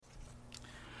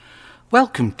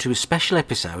Welcome to a special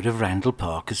episode of Randle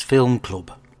Parker's Film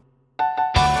Club.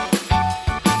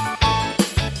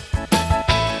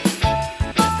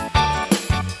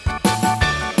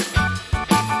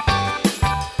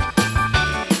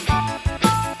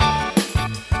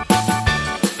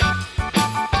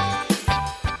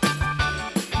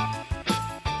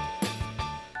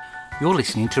 You're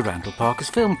listening to Randle Parker's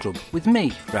Film Club with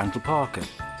me, Randle Parker.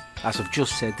 As I've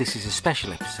just said, this is a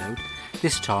special episode.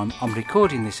 This time I'm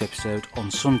recording this episode on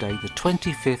Sunday the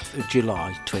 25th of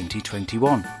July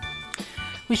 2021,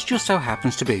 which just so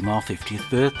happens to be my 50th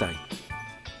birthday.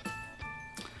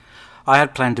 I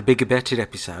had planned a bigger better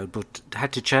episode but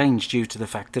had to change due to the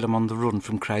fact that I'm on the run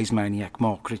from craze maniac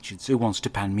Mark Richards, who wants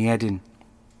to pan me head in.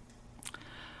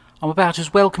 I'm about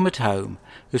as welcome at home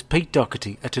as Pete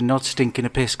Doherty at a not stinking a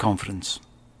piss conference.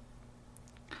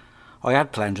 I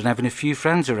had planned on having a few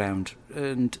friends around,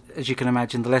 and as you can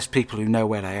imagine, the less people who know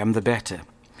where I am, the better.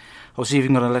 I was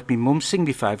even going to let me mum sing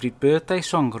my favourite birthday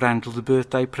song, Randle the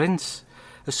Birthday Prince,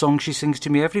 a song she sings to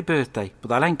me every birthday, but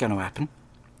that ain't going to happen.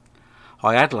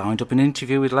 I had lined up an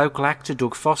interview with local actor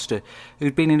Doug Foster,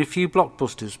 who'd been in a few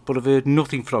blockbusters, but I've heard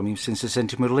nothing from him since I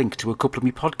sent him a link to a couple of my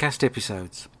podcast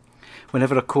episodes.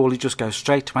 Whenever I call, he just goes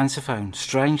straight to answer phone.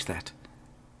 Strange that.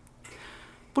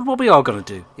 But what we are going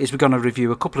to do is we're going to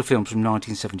review a couple of films from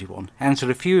 1971, answer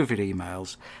a few of your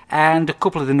emails, and a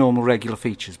couple of the normal regular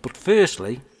features. But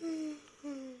firstly...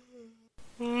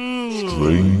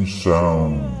 Strange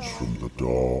sounds from the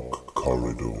dark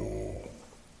corridor.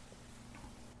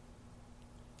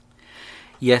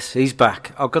 Yes, he's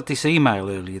back. I got this email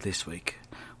earlier this week.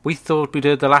 We thought we'd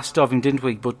heard the last of him, didn't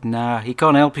we? But nah, he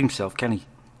can't help himself, can he?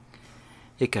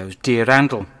 It goes, Dear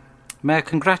Randle, may I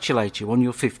congratulate you on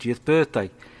your 50th birthday.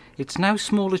 It's no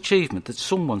small achievement that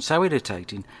someone so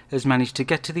irritating has managed to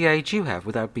get to the age you have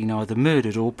without being either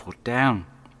murdered or put down.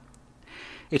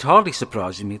 It hardly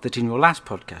surprises me that in your last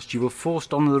podcast you were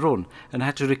forced on the run and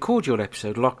had to record your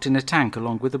episode locked in a tank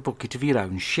along with a bucket of your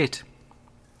own shit.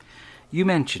 You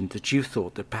mentioned that you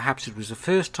thought that perhaps it was the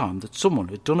first time that someone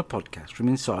had done a podcast from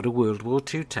inside a World War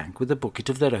II tank with a bucket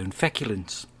of their own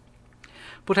feculence.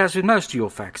 But as with most of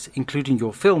your facts, including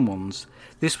your film ones,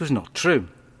 this was not true.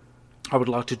 I would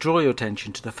like to draw your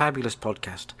attention to the fabulous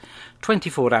podcast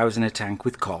 24 Hours in a Tank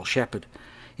with Carl Shepherd,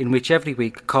 in which every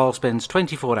week Carl spends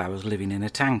 24 hours living in a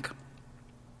tank.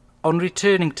 On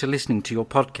returning to listening to your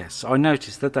podcasts, I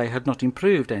noticed that they had not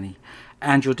improved any,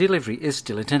 and your delivery is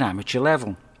still at an amateur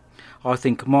level. I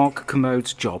think Mark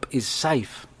Commode's job is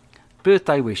safe.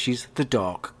 Birthday wishes, The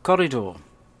Dark Corridor.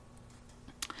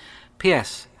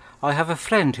 P.S. I have a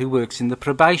friend who works in the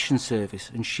probation service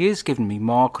and she has given me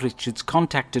Mark Richards'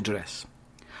 contact address.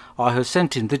 I have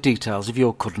sent him the details of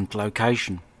your current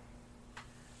location.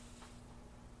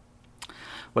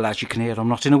 Well, as you can hear, I'm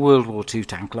not in a World War II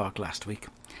tank like last week.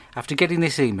 After getting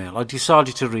this email, I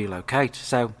decided to relocate,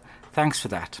 so thanks for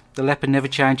that. The leopard never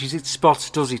changes its spots,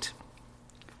 does it?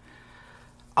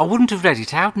 I wouldn't have read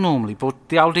it out normally, but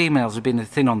the old emails have been a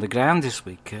thin on the ground this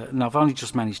week, and I've only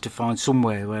just managed to find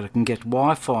somewhere where I can get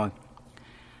Wi-Fi.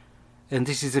 And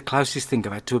this is the closest thing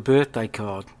I've had to a birthday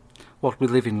card. What we're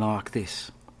living like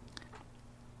this.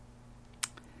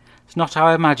 It's not how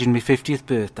I imagined my 50th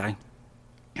birthday.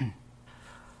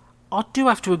 I do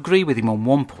have to agree with him on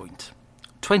one point.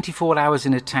 24 Hours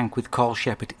in a Tank with Carl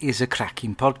Shepherd is a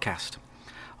cracking podcast.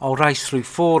 I raced through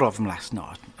 4 of them last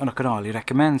night, and I can highly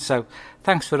recommend, so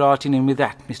thanks for writing in with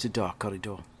that, Mr. Dark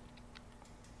Corridor.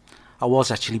 I was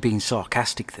actually being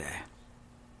sarcastic there.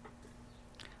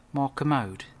 Mark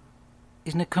Commode.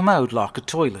 Isn't a commode like a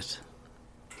toilet?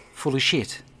 Full of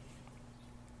shit.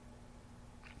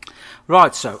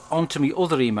 Right, so on to me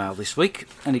other email this week,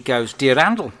 and it goes, Dear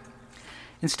Randle,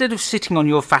 instead of sitting on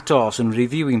your fat arse and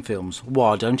reviewing films,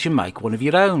 why don't you make one of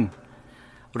your own?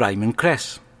 Raymond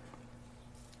Cress.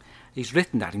 He's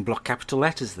written that in block capital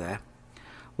letters there.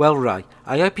 Well, Ray,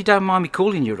 I hope you don't mind me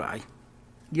calling you Ray.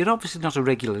 You're obviously not a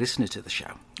regular listener to the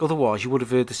show. Otherwise, you would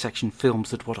have heard the section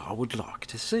Films That What I Would Like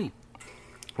to See,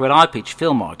 where I pitch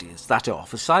film ideas that are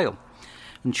for sale.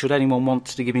 And should anyone want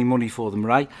to give me money for them,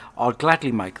 Ray, I'd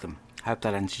gladly make them. Hope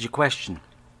that answers your question.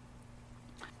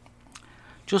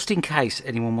 Just in case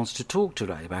anyone wants to talk to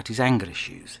Ray about his anger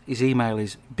issues, his email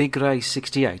is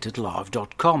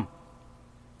bigray68@live.com.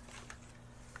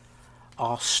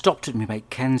 I stopped at my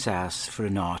mate Ken's house for a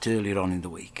night earlier on in the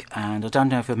week, and I don't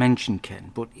know if I mentioned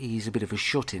Ken, but he's a bit of a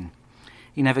shut-in.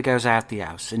 He never goes out the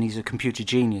house, and he's a computer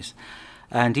genius,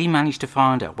 and he managed to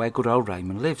find out where good old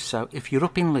Raymond lives, so if you're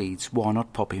up in Leeds, why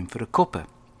not pop in for a cuppa?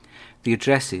 The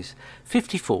address is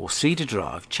 54 Cedar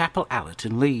Drive, Chapel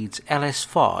Allerton, Leeds,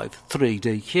 LS5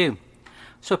 3DQ.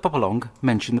 So pop along,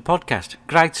 mention the podcast.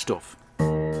 Great stuff.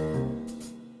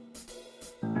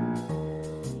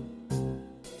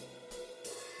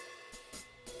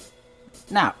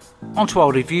 Now, on to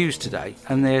our reviews today,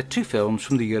 and they're two films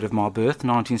from the year of my birth,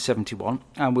 1971,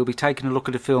 and we'll be taking a look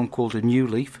at a film called A New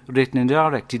Leaf, written and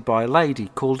directed by a lady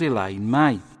called Elaine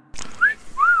May.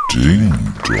 Ding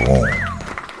dong.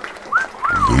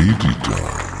 Lady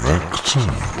Director.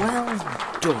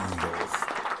 Well done, love.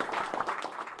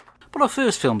 But our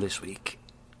first film this week,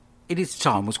 at its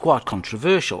time, was quite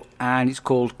controversial, and it's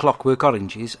called Clockwork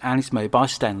Oranges, and it's made by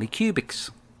Stanley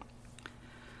Kubrick.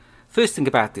 First thing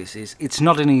about this is, it's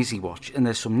not an easy watch, and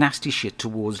there's some nasty shit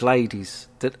towards ladies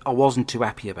that I wasn't too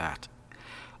happy about.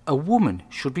 A woman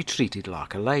should be treated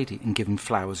like a lady and given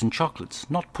flowers and chocolates,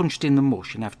 not punched in the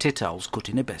mush and have titholes cut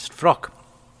in a best frock.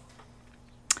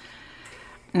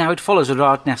 Now, it follows a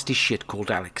right nasty shit called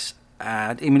Alex,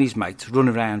 and him and his mates run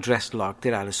around dressed like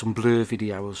they're out of some Blur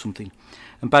video or something,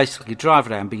 and basically drive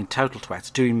around being total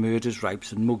twats, doing murders,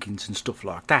 rapes and muggings and stuff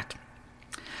like that.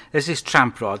 There's this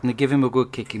tramp ride and they give him a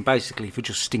good kicking, basically for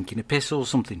just stinking a piss or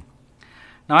something.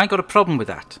 Now, I ain't got a problem with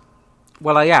that.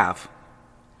 Well, I have,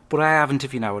 but I haven't,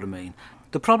 if you know what I mean.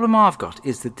 The problem I've got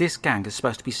is that this gang is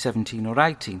supposed to be 17 or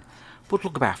 18, but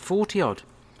look about 40 odd.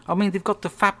 I mean, they've got the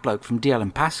fat bloke from DL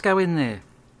and Pasco in there.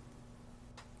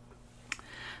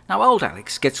 Now, old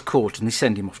Alex gets caught and they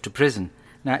send him off to prison.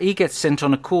 Now, he gets sent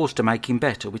on a course to make him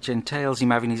better, which entails him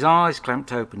having his eyes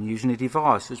clamped open using a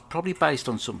device that's probably based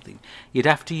on something you'd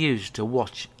have to use to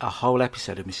watch a whole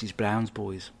episode of Mrs. Brown's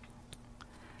Boys.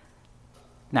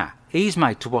 Now, he's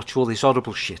made to watch all this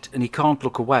horrible shit and he can't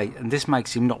look away, and this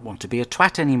makes him not want to be a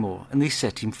twat anymore, and they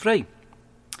set him free.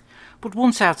 But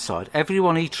once outside,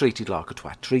 everyone he treated like a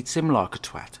twat treats him like a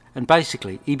twat, and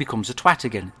basically he becomes a twat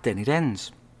again, then it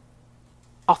ends.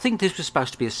 I think this was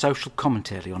supposed to be a social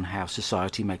commentary on how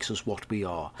society makes us what we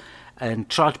are, and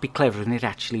tried to be clever, and it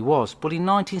actually was. But in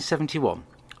 1971,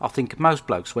 I think most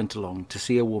blokes went along to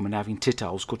see a woman having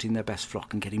titholes cut in their best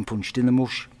frock and getting punched in the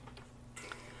mush.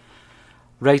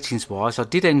 Ratings-wise, I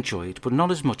did enjoy it, but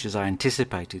not as much as I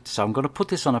anticipated, so I'm going to put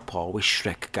this on a par with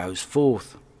Shrek Goes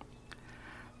Forth.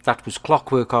 That was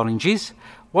Clockwork Oranges.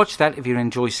 Watch that if you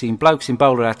enjoy seeing blokes in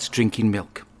bowler hats drinking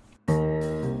milk.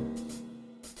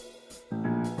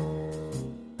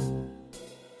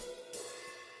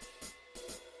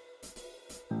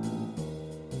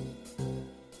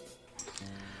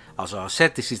 As I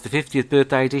said, this is the 50th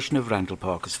birthday edition of Randle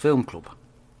Parker's Film Club.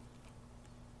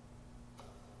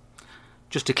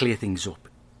 Just to clear things up,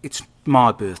 it's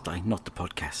my birthday, not the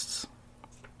podcast's.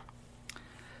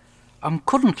 I'm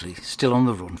currently still on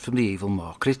the run from the evil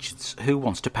Mark Richards, who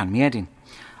wants to pan me head in.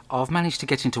 I've managed to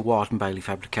get into White and Bailey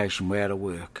Fabrication where I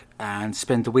work and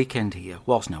spend the weekend here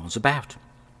whilst no one's about.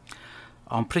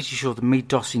 I'm pretty sure that me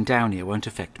dossing down here won't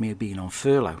affect me being on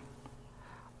furlough.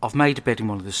 I've made a bed in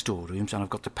one of the storerooms and I've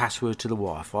got the password to the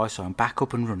Wi-Fi, so I'm back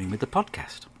up and running with the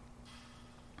podcast.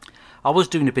 I was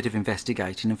doing a bit of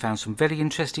investigating and found some very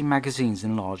interesting magazines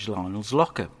in Large Lionel's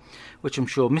locker, which I'm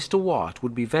sure Mr. White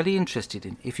would be very interested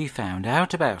in if he found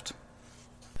out about.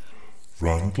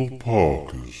 Randle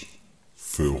Parker's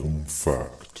Film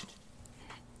Fact.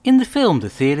 In the film The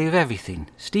Theory of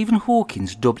Everything, Stephen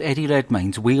Hawkins dubbed Eddie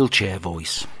Redmayne's wheelchair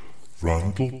voice.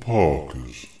 Randle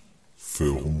Parker's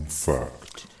Film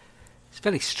Fact. It's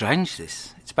very strange,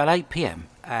 this. It's about 8 p.m.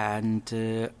 and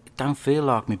it don't feel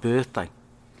like my birthday.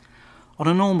 On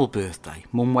a normal birthday,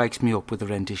 Mum wakes me up with a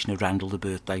rendition of Randle the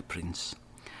Birthday Prince.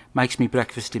 Makes me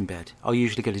breakfast in bed. I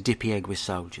usually get a dippy egg with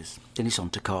soldiers. Then it's on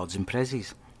to cards and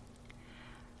prezzies.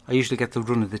 I usually get the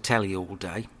run of the telly all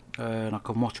day, and I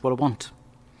can watch what I want.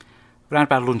 Around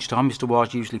about lunchtime, Mr.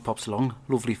 White usually pops along.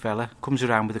 Lovely fella, comes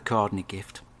around with a card and a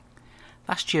gift.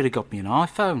 Last year he got me an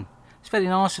iPhone. It's very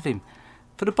nice of him.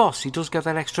 For the boss, he does go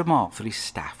that extra mile for his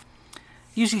staff.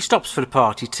 He usually stops for a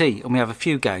party tea, and we have a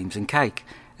few games and cake.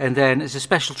 And then, as a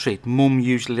special treat, Mum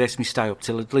usually lets me stay up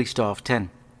till at least 10:30.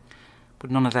 But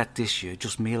none of that this year,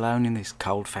 just me alone in this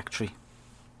cold factory.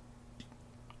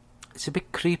 It's a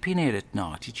bit creepy in here at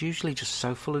night. It's usually just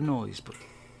so full of noise, but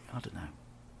I don't know.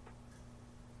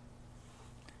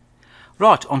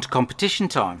 Right, on to competition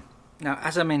time. Now,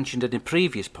 as I mentioned in a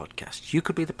previous podcast, you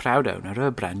could be the proud owner of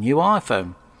a brand new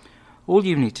iPhone. All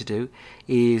you need to do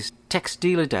is text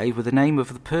Dealer Dave with the name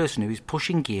of the person who is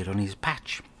pushing gear on his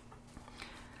patch.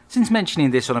 Since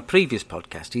mentioning this on a previous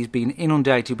podcast, he's been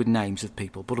inundated with names of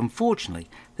people, but unfortunately,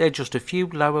 they're just a few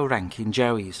lower-ranking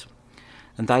Joeys,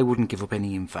 and they wouldn't give up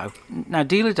any info. Now,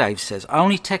 Dealer Dave says,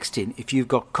 only text in if you've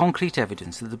got concrete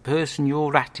evidence that the person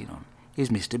you're ratting on is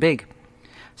Mr. Big.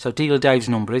 So Dealer Dave's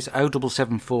number is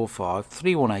 07745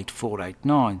 318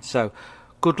 489. So,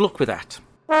 good luck with that.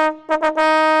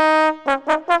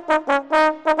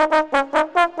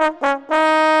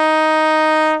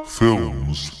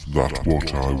 Films that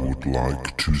what I would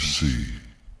like to see.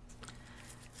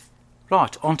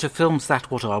 Right, on to films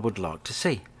that what I would like to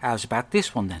see. How's about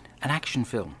this one then? An action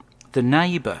film. The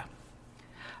Neighbour.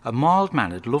 A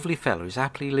mild-mannered, lovely fellow is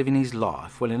happily living his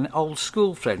life when an old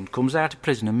school friend comes out of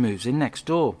prison and moves in next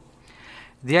door.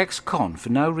 The ex-con, for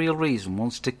no real reason,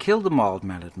 wants to kill the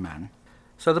mild-mannered man,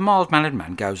 so the mild-mannered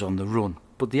man goes on the run.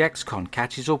 But the ex-con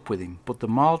catches up with him, but the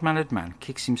mild-mannered man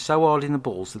kicks him so hard in the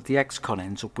balls that the ex-con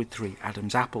ends up with 3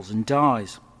 Adam's apples and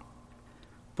dies.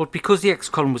 But because the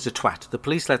ex-con was a twat, the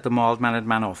police let the mild-mannered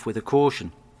man off with a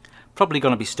caution. Probably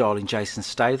going to be starring Jason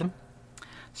Statham.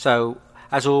 So,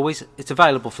 as always, it's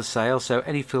available for sale, so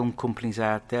any film companies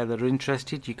out there that are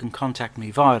interested, you can contact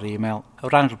me via email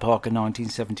at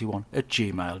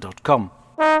randleparker1971@gmail.com.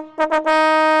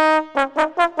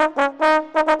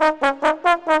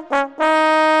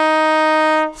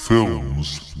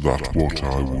 Films that what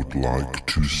I would like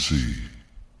to see.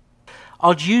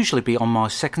 I'd usually be on my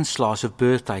second slice of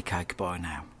birthday cake by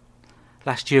now.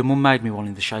 Last year Mum made me one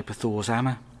in the shape of Thor's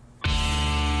hammer.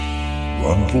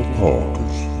 Randle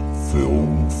Parker's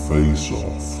Film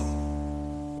Face-Off.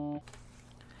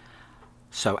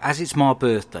 So as it's my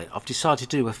birthday, I've decided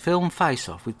to do a film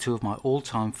face-off with 2 of my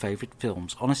all-time favourite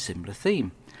films on a similar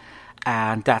theme.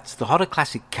 And that's the horror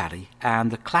classic Carrie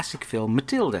and the classic film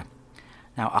Matilda.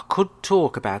 Now, I could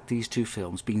talk about these 2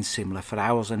 films being similar for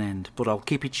hours on end, but I'll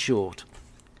keep it short.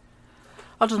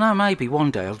 I don't know, maybe one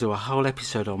day I'll do a whole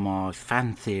episode on my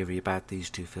fan theory about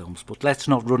these 2 films, but let's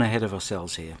not run ahead of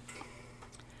ourselves here.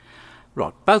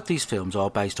 Right, both these films are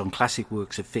based on classic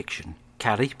works of fiction,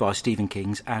 Carrie by Stephen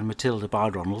King and Matilda by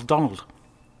Ronald Donald.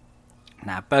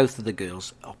 Now, both of the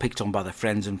girls are picked on by their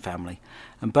friends and family,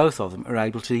 and both of them are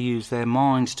able to use their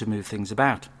minds to move things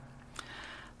about.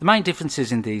 The main difference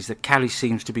is in these that Carrie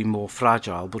seems to be more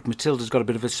fragile, but Matilda's got a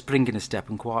bit of a spring in her step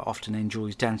and quite often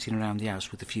enjoys dancing around the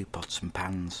house with a few pots and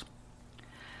pans.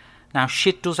 Now,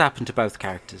 shit does happen to both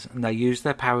characters, and they use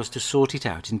their powers to sort it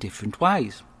out in different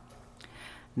ways.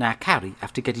 Now, Carrie,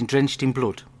 after getting drenched in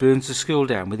blood, burns the school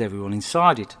down with everyone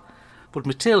inside it, but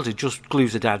Matilda just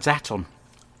glues her dad's hat on.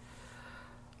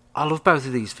 I love both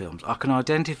of these films. I can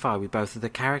identify with both of the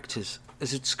characters,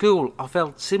 as at school I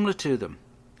felt similar to them.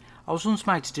 I was once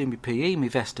made to do my PE, my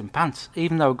vest and pants,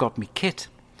 even though I got my kit.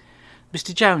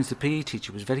 Mr. Jones, the PE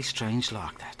teacher, was very strange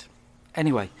like that.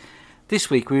 Anyway, this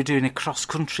week we were doing a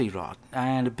cross-country ride,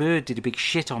 and a bird did a big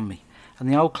shit on me, and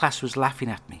the whole class was laughing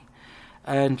at me.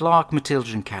 And like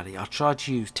Matilda and Carrie, I tried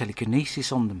to use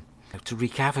telekinesis on them to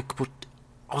wreak havoc, but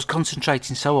I was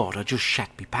concentrating so hard I just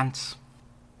shat my pants.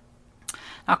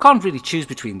 Now, I can't really choose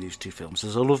between these 2 films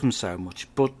as I love them so much,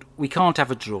 but we can't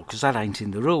have a draw because that ain't in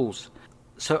the rules.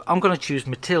 So I'm going to choose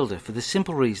Matilda for the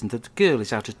simple reason that the girl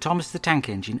is out of Thomas the Tank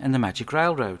Engine and the Magic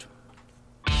Railroad.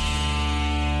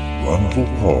 Randle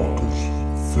Parker's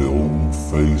Film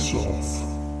Face-Off.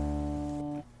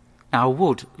 Now, I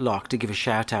would like to give a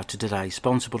shout out to today's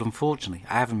sponsor, but unfortunately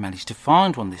I haven't managed to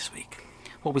find one this week.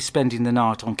 We'll be spending the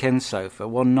night on Ken's sofa,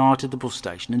 1 night at the bus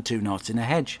station and 2 nights in a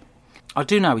hedge. I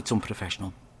do know it's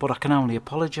unprofessional, but I can only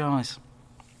apologise.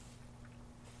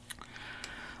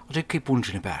 I do keep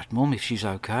wondering about Mum, if she's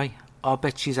okay. I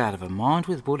bet she's out of her mind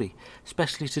with Woody,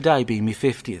 especially today being my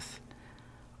 50th.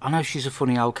 I know she's a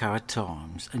funny old cow at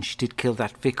times, and she did kill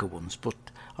that vicar once, but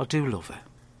I do love her.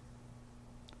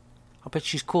 I bet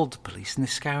she's called the police and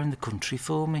they're scouring the country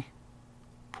for me.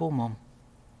 Poor Mum.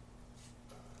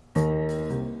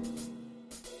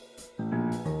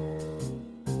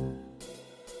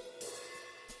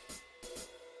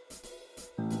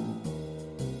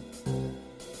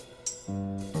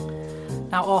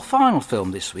 Now, our final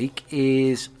film this week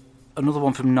is another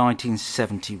one from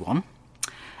 1971,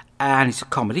 and it's a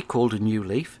comedy called A New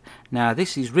Leaf. Now,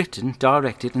 this is written,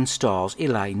 directed and stars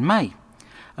Elaine May,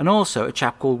 and also a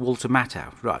chap called Walter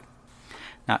Matthau. Right.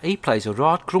 Now, he plays a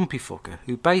right grumpy fucker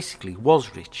who basically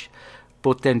was rich,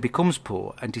 but then becomes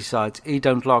poor and decides he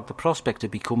don't like the prospect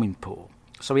of becoming poor.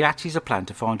 So he hatches a plan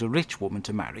to find a rich woman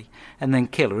to marry and then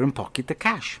kill her and pocket the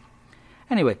cash.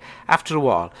 Anyway, after a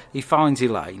while, he finds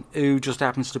Elaine, who just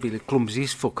happens to be the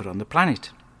clumsiest fucker on the planet.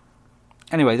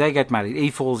 Anyway, they get married, he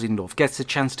falls in love, gets a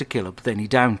chance to kill her, but then he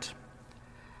don't.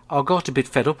 I got a bit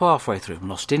fed up halfway through and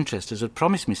lost interest, as I'd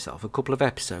promised myself a couple of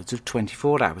episodes of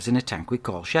 24 Hours in a Tank with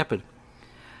Carl Shepard.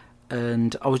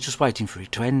 And I was just waiting for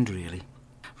it to end, really.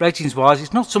 Ratings-wise,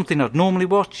 it's not something I'd normally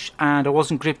watch, and I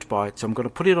wasn't gripped by it, so I'm going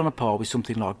to put it on a par with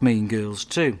something like Mean Girls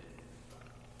 2.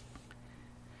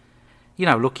 You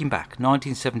know, looking back,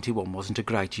 1971 wasn't a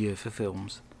great year for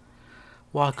films.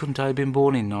 Why couldn't I have been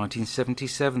born in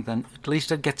 1977 then? At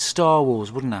least I'd get Star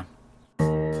Wars, wouldn't I?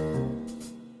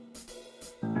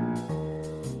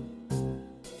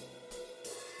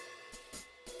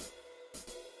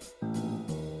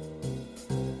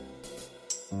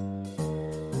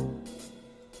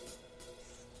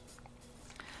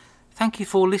 thank you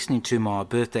for listening to my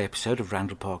birthday episode of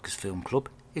Randle Parker's Film Club.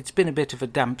 It's been a bit of a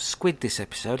damp squid this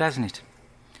episode, hasn't it?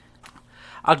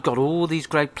 I'd got all these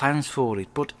great plans for it,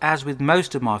 but as with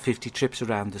most of my 50 trips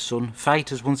around the sun,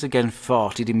 fate has once again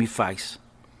farted in my face.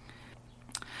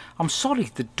 I'm sorry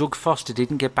that Doug Foster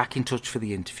didn't get back in touch for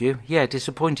the interview. Yeah,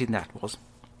 disappointing that was.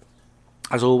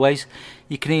 As always,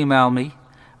 you can email me,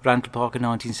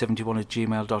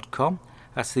 randleparker1971@gmail.com.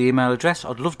 That's the email address.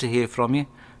 I'd love to hear from you,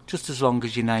 just as long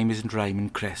as your name isn't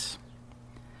Raymond Cress.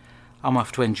 I'm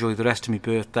off to enjoy the rest of my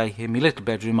birthday in my little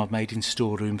bedroom I've made in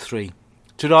storeroom 3.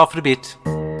 Ta-ra for a bit.